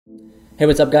Hey,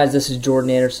 what's up, guys? This is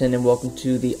Jordan Anderson, and welcome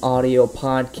to the audio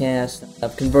podcast.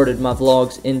 I've converted my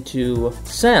vlogs into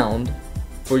sound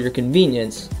for your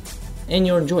convenience and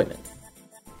your enjoyment.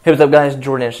 Hey, what's up, guys?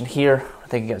 Jordan Anderson here.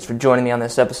 Thank you guys for joining me on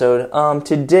this episode.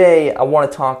 Today, I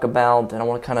want to talk about, and I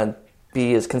want to kind of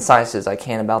be as concise as I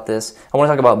can about this. I want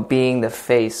to talk about being the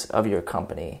face of your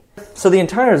company. So the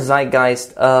entire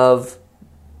zeitgeist of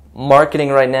marketing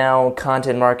right now,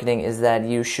 content marketing, is that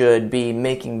you should be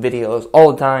making videos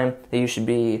all the time, that you should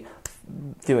be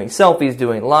doing selfies,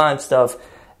 doing live stuff,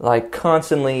 like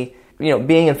constantly,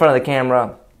 being in front of the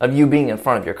camera, of you being in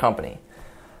front of your company.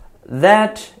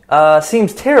 That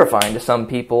seems terrifying to some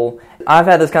people. I've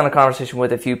had this kind of conversation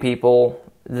with a few people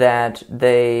that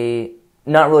they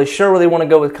not really sure where they want to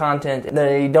go with content.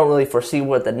 They don't really foresee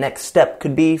what the next step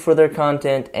could be for their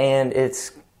content, and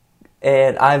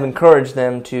I've encouraged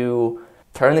them to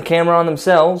turn the camera on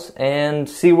themselves and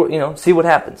see what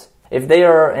happens. If they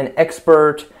are an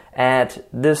expert at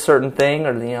this certain thing,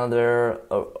 or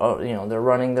they're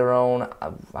running their own,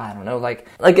 I don't know, like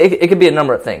it could be a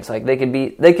number of things. Like they could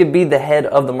be the head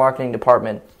of the marketing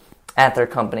department at their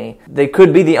company. They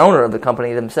could be the owner of the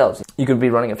company themselves. You could be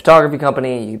running a photography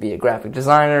company. You could be a graphic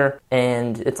designer,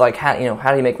 and it's like how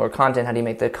do you make more content? How do you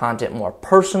make the content more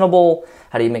personable?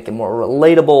 How do you make it more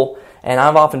relatable? And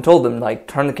I've often told them,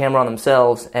 turn the camera on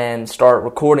themselves and start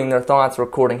recording their thoughts,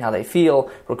 recording how they feel,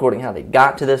 recording how they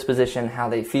got to this position, how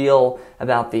they feel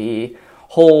about the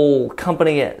whole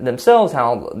company themselves,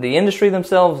 how the industry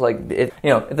themselves.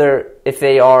 If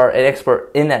they are an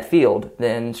expert in that field,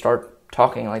 then start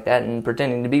talking like that and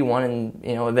pretending to be one, and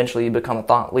eventually you become a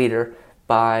thought leader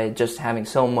by just having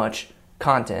so much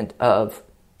content of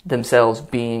themselves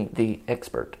being the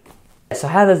expert. So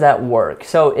how does that work?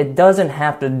 So it doesn't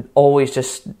have to always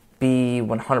just be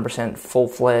 100%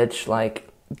 full-fledged,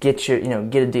 get a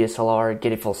DSLR,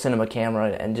 get a full cinema camera,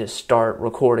 and just start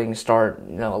recording,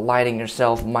 lighting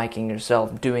yourself, miking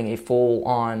yourself, doing a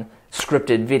full-on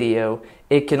scripted video.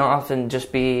 It can often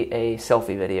just be a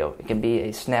selfie video. It can be a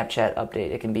Snapchat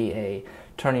update. It can be a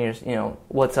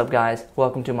what's up, guys?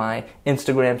 Welcome to my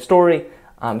Instagram story.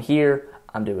 I'm here.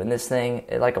 I'm doing this thing.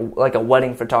 Like a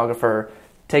wedding photographer,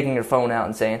 taking your phone out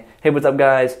and saying, hey, what's up,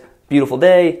 guys? Beautiful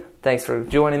day. Thanks for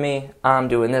joining me. I'm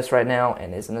doing this right now,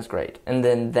 and isn't this great? And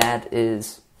then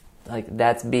that's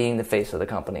being the face of the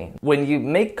company. When you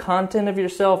make content of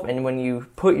yourself and when you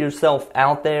put yourself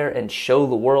out there and show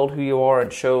the world who you are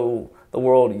and show the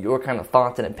world your kind of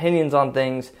thoughts and opinions on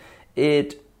things,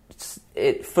 it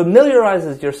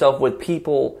familiarizes yourself with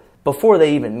people before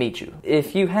they even meet you.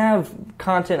 If you have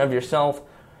content of yourself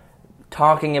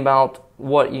talking about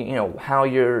what how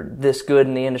you're this good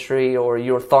in the industry, or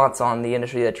your thoughts on the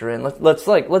industry that you're in. Let's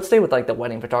stay with the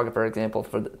wedding photographer example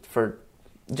for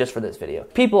this video.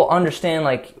 People understand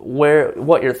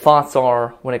what your thoughts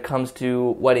are when it comes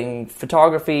to wedding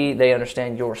photography. They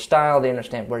understand your style. They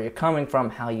understand where you're coming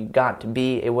from, how you got to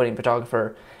be a wedding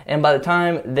photographer. And by the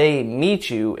time they meet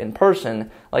you in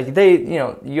person,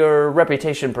 your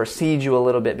reputation precedes you a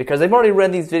little bit, because they've already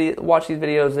read watched these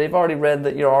videos, they've already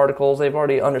read your articles, they've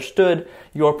already understood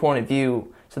your point of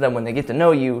view, so that when they get to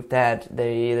know you, that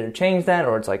they either change that,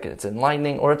 or it's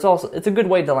enlightening, or it's a good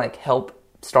way to help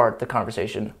start the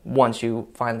conversation once you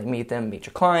finally meet them, meet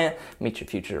your client, meet your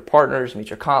future partners,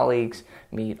 meet your colleagues,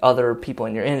 meet other people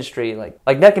in your industry.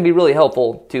 That can be really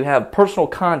helpful to have personal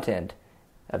content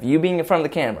of you being in front of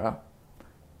the camera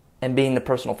and being the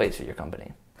personal face of your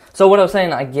company. So what I was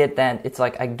saying, I get that it's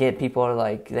I get people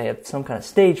are they have some kind of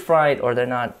stage fright, or they're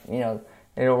not, they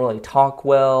don't really talk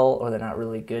well, or they're not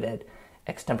really good at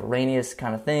extemporaneous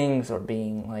kind of things, or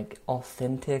being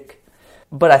authentic.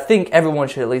 But I think everyone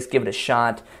should at least give it a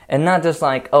shot, and not just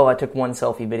I took one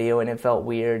selfie video and it felt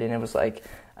weird and it was I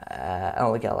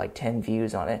only got 10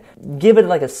 views on it. Give it a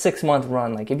 6-month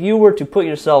run. If you were to put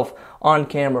yourself on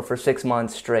camera for 6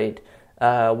 months straight,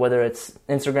 whether it's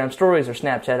Instagram stories or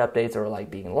Snapchat updates, or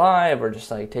being live, or just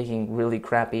taking really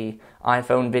crappy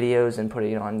iPhone videos and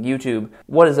putting it on YouTube,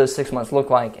 what does those 6 months look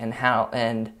like, and how,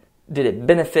 and did it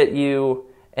benefit you?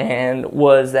 And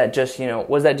was it just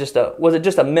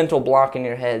a mental block in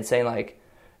your head saying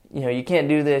you can't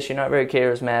do this, you're not very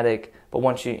charismatic,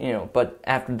 but but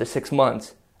after the 6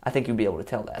 months, I think you'd be able to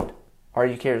tell that. Are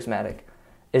you charismatic?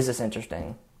 Is this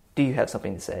interesting? Do you have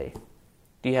something to say?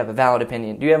 Do you have a valid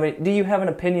opinion? Do you have an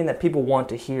opinion that people want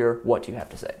to hear what you have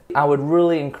to say? I would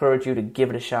really encourage you to give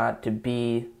it a shot, to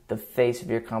be the face of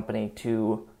your company,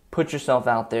 to put yourself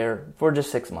out there for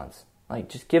just 6 months.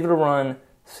 Just give it a run,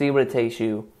 see what it takes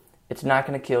you. It's not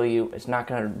going to kill you. It's not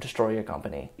going to destroy your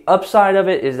company. The upside of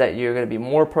it is that you're going to be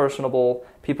more personable.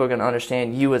 People are going to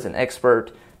understand you as an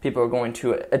expert. people are going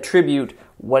to attribute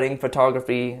wedding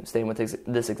photography, staying with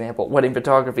this example, wedding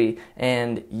photography,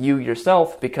 and you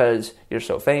yourself, because you're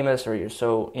so famous or you're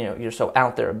so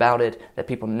out there about it that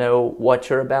people know what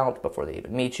you're about before they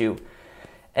even meet you.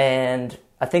 And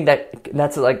I think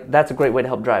that's a great way to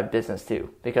help drive business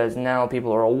too, because now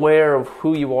people are aware of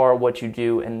who you are, what you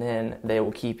do, and then they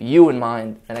will keep you in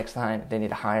mind the next time they need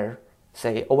to hire,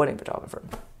 say, a wedding photographer.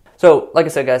 So, like I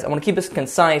said, guys, I want to keep this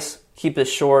concise, keep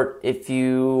this short. If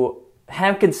you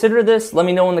have considered this, let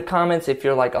me know in the comments if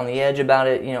you're like on the edge about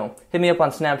it. Hit me up on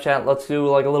Snapchat. Let's do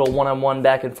like a little one-on-one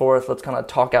back and forth. Let's kind of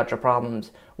talk out your problems,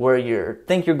 where you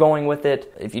think you're going with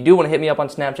it. If you do want to hit me up on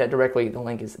Snapchat directly, the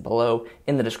link is below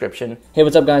in the description. Hey,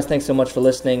 what's up, guys? Thanks so much for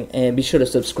listening, and be sure to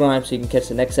subscribe so you can catch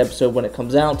the next episode when it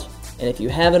comes out. And if you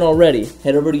haven't already,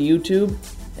 head over to YouTube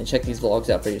and check these vlogs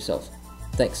out for yourself.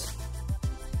 Thanks.